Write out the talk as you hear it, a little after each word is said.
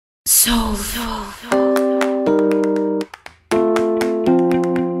Simone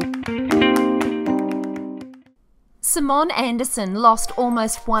Anderson lost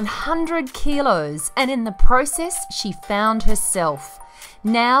almost 100 kilos, and in the process she found herself.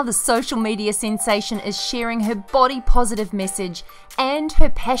 Now the social media sensation is sharing her body positive message and her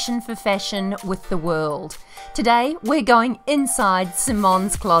passion for fashion with the world. Today we're going inside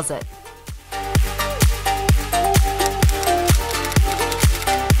Simone's closet.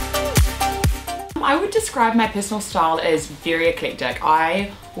 I would describe my personal style as very eclectic.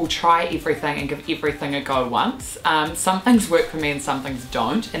 I will try everything and give everything a go once. Some things work for me and some things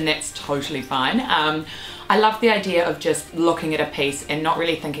don't, and that's totally fine. I love the idea of just looking at a piece and not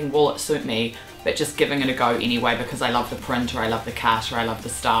really thinking, will it suit me, but just giving it a go anyway because I love the print or I love the cut or I love the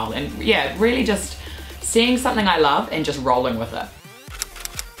style. And yeah, really just seeing something I love and just rolling with it.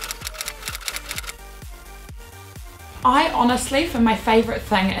 I honestly, for my favourite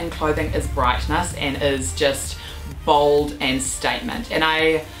thing in clothing is brightness and is just bold and statement. And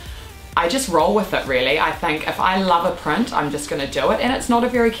I just roll with it really. I think if I love a print, I'm just going to do it. And it's not a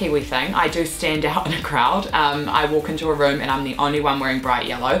very Kiwi thing. I do stand out in a crowd. I walk into a room and I'm the only one wearing bright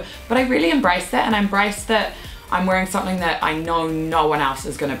yellow. But I really embrace that, and I embrace that I'm wearing something that I know no one else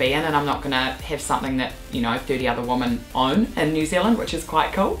is going to be in, and I'm not going to have something that, you know, 30 other women own in New Zealand, which is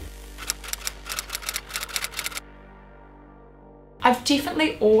quite cool. I've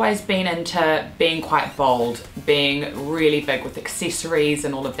definitely always been into being quite bold, being really big with accessories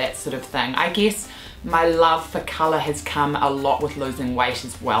and all of that sort of thing. I guess my love for colour has come a lot with losing weight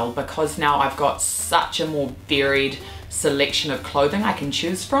as well, because now I've got such a more varied selection of clothing I can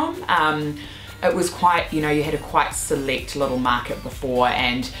choose from. It was quite, you know, you had a quite select little market before,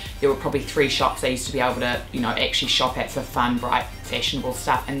 and there were probably 3 shops I used to be able to, you know, actually shop at for fun, bright, fashionable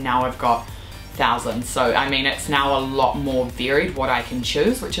stuff, and now I've got thousands. So I mean, it's now a lot more varied what I can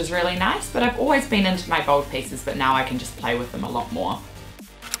choose, which is really nice. But I've always been into my bold pieces, but now I can just play with them a lot more.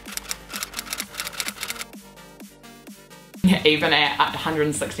 Even at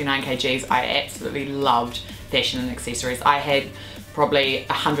 169 kgs, I absolutely loved fashion and accessories. I had probably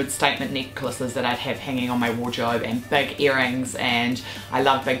 100 statement necklaces that I'd have hanging on my wardrobe, and big earrings, and I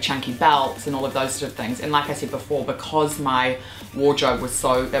love big chunky belts and all of those sort of things. And like I said before, because my wardrobe was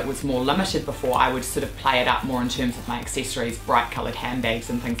more limited before, I would sort of play it up more in terms of my accessories, bright coloured handbags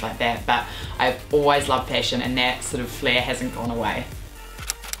and things like that. But I've always loved fashion, and that sort of flair hasn't gone away.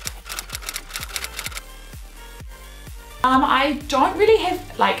 I don't really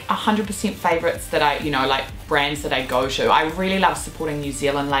have like 100% favourites that I, you know, like brands that I go to. I really love supporting New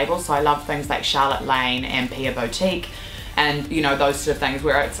Zealand labels, so I love things like Charlotte Lane and Pia Boutique, and you know, those sort of things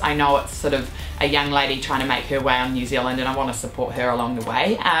where it's, I know it's sort of a young lady trying to make her way on New Zealand, and I want to support her along the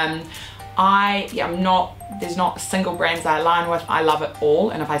way. There's not single brands I align with. I love it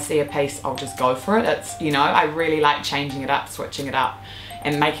all, and if I see a piece, I'll just go for it. It's, you know, I really like changing it up, switching it up,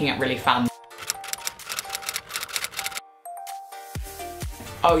 and making it really fun.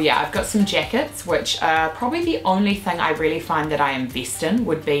 Oh yeah, I've got some jackets, which are probably the only thing I really find that I invest in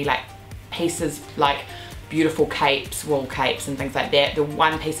would be like pieces like beautiful capes, wool capes and things like that. The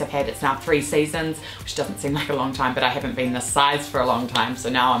one piece I've had, it's now 3 seasons, which doesn't seem like a long time, but I haven't been this size for a long time, so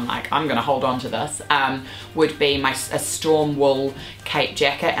now I'm like, I'm gonna hold on to this, would be a storm wool cape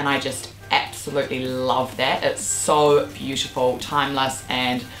jacket, and I just absolutely love that. It's so beautiful, timeless,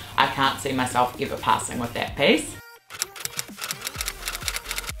 and I can't see myself ever passing with that piece.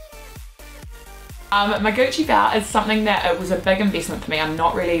 My Gucci belt is something that it was a big investment for me. I'm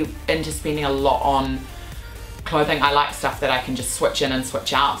not really into spending a lot on clothing. I like stuff that I can just switch in and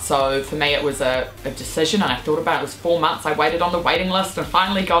switch out. So for me it was a decision, and I thought about it. It was 4 months. I waited on the waiting list and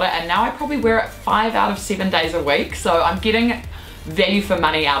finally got it, and now I probably wear it 5 out of 7 days a week. So I'm getting value for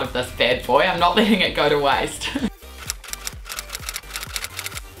money out of this bad boy. I'm not letting it go to waste.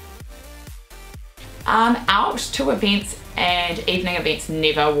 Out to events and evening events,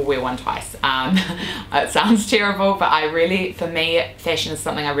 never. Will wear one twice. It sounds terrible, but for me, fashion is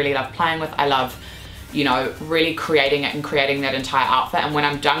something I really love playing with. I love, you know, really creating it and creating that entire outfit, and when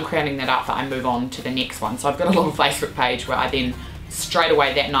I'm done creating that outfit, I move on to the next one. So I've got a little Facebook page where I then straight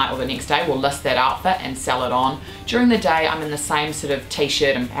away that night or the next day will list that outfit and sell it on. During the day, I'm in the same sort of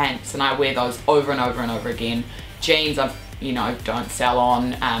t-shirt and pants, and I wear those over and over and over again. Jeans, you know, don't sell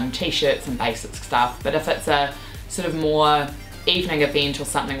on. T-shirts and basic stuff. But if it's a sort of more evening event or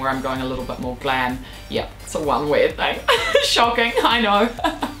something where I'm going a little bit more glam, yeah, it's a one wear thing. Shocking, I know.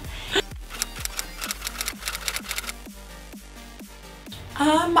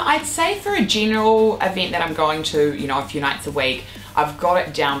 I'd say for a general event that I'm going to, you know, a few nights a week, I've got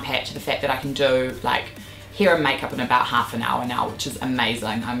it down pat to the fact that I can do like hair and makeup in about half an hour now, which is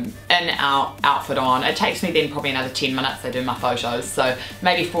amazing. I'm in in, out, outfit on. It takes me then probably another 10 minutes. I do my photos, so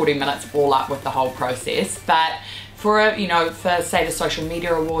maybe 40 minutes all up with the whole process. But for, you know, for say the social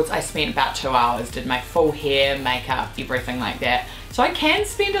media awards, I spent about 2 hours, did my full hair, makeup, everything like that. So I can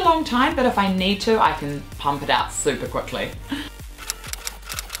spend a long time, but if I need to, I can pump it out super quickly.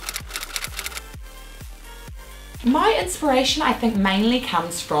 My inspiration, I think, mainly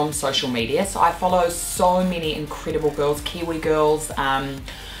comes from social media. So I follow so many incredible girls, Kiwi girls,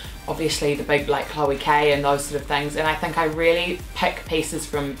 obviously the big like Chloe K and those sort of things, and I think I really pick pieces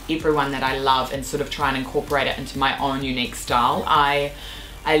from everyone that I love and sort of try and incorporate it into my own unique style.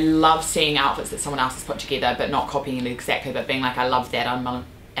 I love seeing outfits that someone else has put together, but not copying it exactly, but being like, I love that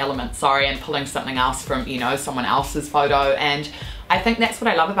element, sorry, and pulling something else from, you know, someone else's photo. And I think that's what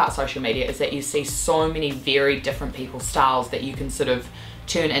I love about social media, is that you see so many very different people's styles that you can sort of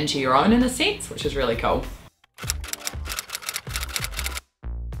turn into your own in a sense, which is really cool.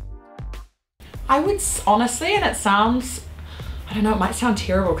 I would honestly, and it sounds, I don't know, it might sound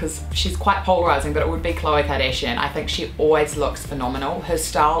terrible because she's quite polarizing, but it would be Khloe Kardashian. I think she always looks phenomenal. Her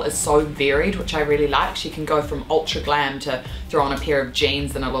style is so varied, which I really like. She can go from ultra glam to throw on a pair of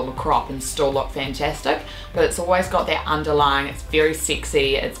jeans and a little crop and still look fantastic, but it's always got that underlying, it's very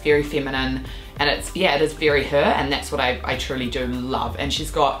sexy, it's very feminine, and it's, yeah, it is very her, and that's what I truly do love. And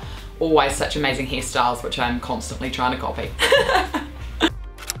she's got always such amazing hairstyles, which I'm constantly trying to copy.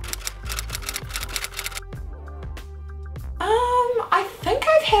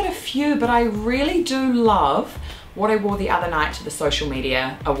 Had a few, but I really do love what I wore the other night to the social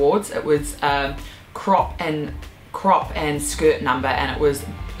media awards. It was crop and skirt number, and it was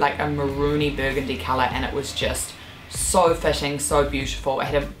like a maroony burgundy color, and it was just so fitting, so beautiful. It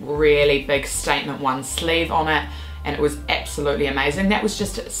had a really big statement one sleeve on it, and it was absolutely amazing. That was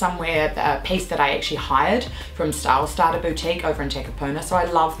just somewhere, a piece that I actually hired from Style Starter Boutique over in Takapuna. So I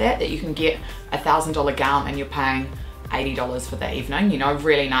love that you can get a $1,000 gown and you're paying $80 for the evening, you know,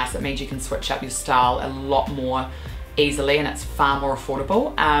 really nice. It means you can switch up your style a lot more easily, and it's far more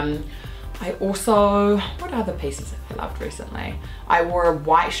affordable. I also, what other pieces have I loved recently? I wore a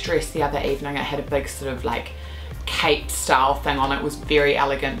white dress the other evening. It had a big sort of like cape style thing on it. It was very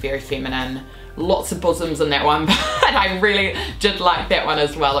elegant, very feminine, lots of bosoms in that one, but I really did like that one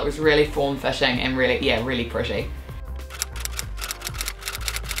as well. It was really form-fitting and really, yeah, really pretty.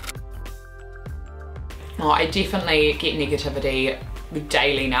 Oh, I definitely get negativity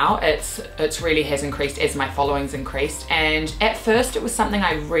daily now. It's really has increased as my following's increased, and at first it was something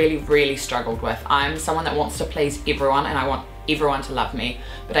I really struggled with. I'm someone that wants to please everyone, and I want everyone to love me,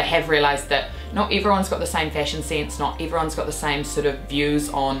 but I have realized that not everyone's got the same fashion sense, not everyone's got the same sort of views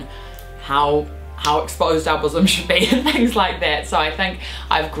on how exposed our bosom should be and things like that. So I think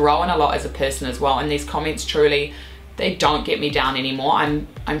I've grown a lot as a person as well, and these comments truly, they don't get me down anymore.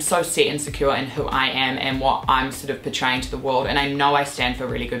 I'm so set and secure in who I am and what I'm sort of portraying to the world, and I know I stand for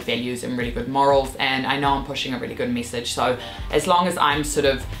really good values and really good morals, and I know I'm pushing a really good message. So as long as I'm sort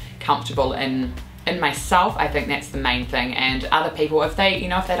of comfortable in myself, I think that's the main thing. And other people, if they, you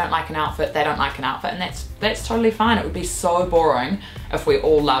know, if they don't like an outfit, they don't like an outfit, and that's totally fine. It would be so boring if we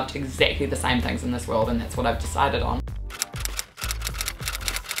all loved exactly the same things in this world, and that's what I've decided on.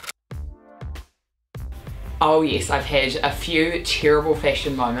 Oh yes, I've had a few terrible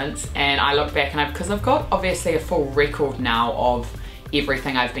fashion moments, and I look back and because I've got obviously a full record now of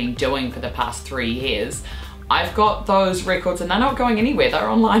everything I've been doing for the past 3 years. I've got those records and they're not going anywhere. They're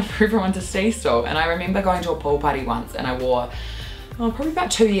online for everyone to see still. And I remember going to a pool party once, and I wore, oh, probably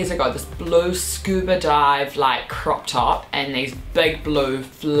about 2 years ago, this blue scuba dive like crop top and these big blue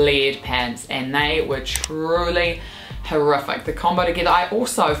flared pants, and they were truly horrific. The combo together. I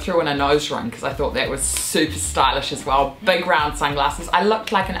also threw in a nose ring because I thought that was super stylish as well. Big round sunglasses. I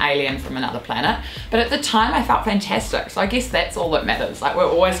looked like an alien from another planet, but at the time I felt fantastic. So I guess that's all that matters. Like, we're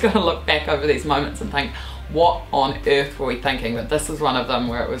always going to look back over these moments and think, what on earth were we thinking? But this is one of them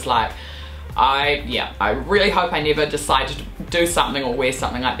where it was like, I really hope I never decide to do something or wear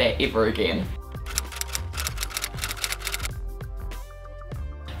something like that ever again.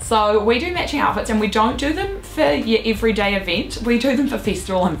 So we do matching outfits, and we don't do them for your everyday event. We do them for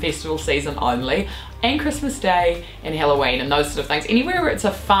festival and festival season only, and Christmas Day and Halloween and those sort of things. Anywhere where it's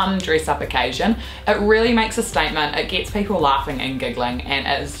a fun dress up occasion, it really makes a statement. It gets people laughing and giggling,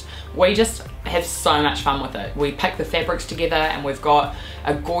 and we just have so much fun with it. We pick the fabrics together, and we've got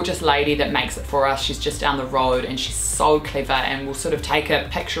a gorgeous lady that makes it for us. She's just down the road, and she's so clever, and we'll sort of take a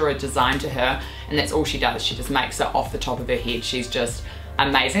picture or a design to her, and that's all she does. She just makes it off the top of her head. She's just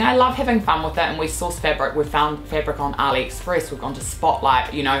amazing. I love having fun with it, and we source fabric. We've found fabric on AliExpress, we've gone to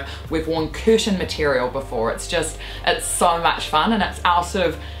Spotlight, you know, we've worn curtain material before. It's so much fun, and it's our sort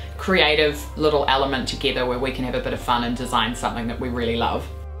of creative little element together where we can have a bit of fun and design something that we really love.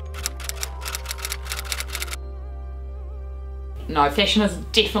 No, fashion is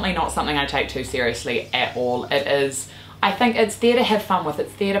definitely not something I take too seriously at all. It is, I think it's there to have fun with,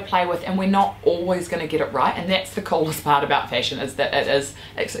 it's there to play with, and we're not always going to get it right, and that's the coolest part about fashion, is that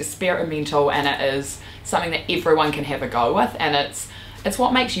it's experimental, and it is something that everyone can have a go with, and it's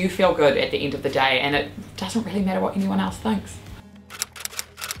what makes you feel good at the end of the day, and it doesn't really matter what anyone else thinks.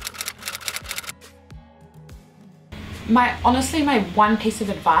 Honestly, my one piece of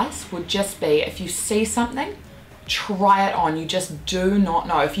advice would just be, if you see something, try it on. You just do not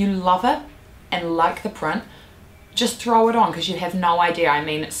know. If you love it and like the print, just throw it on, because you have no idea. I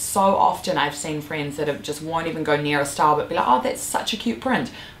mean, so often I've seen friends that have just won't even go near a style but be like, oh, that's such a cute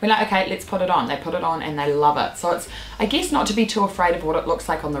print. We're like, okay, let's put it on. They put it on and they love it. So it's, I guess, not to be too afraid of what it looks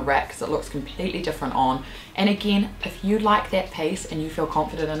like on the rack, because it looks completely different on. And again, if you like that piece and you feel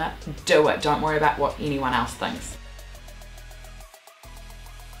confident in it, do it. Don't worry about what anyone else thinks.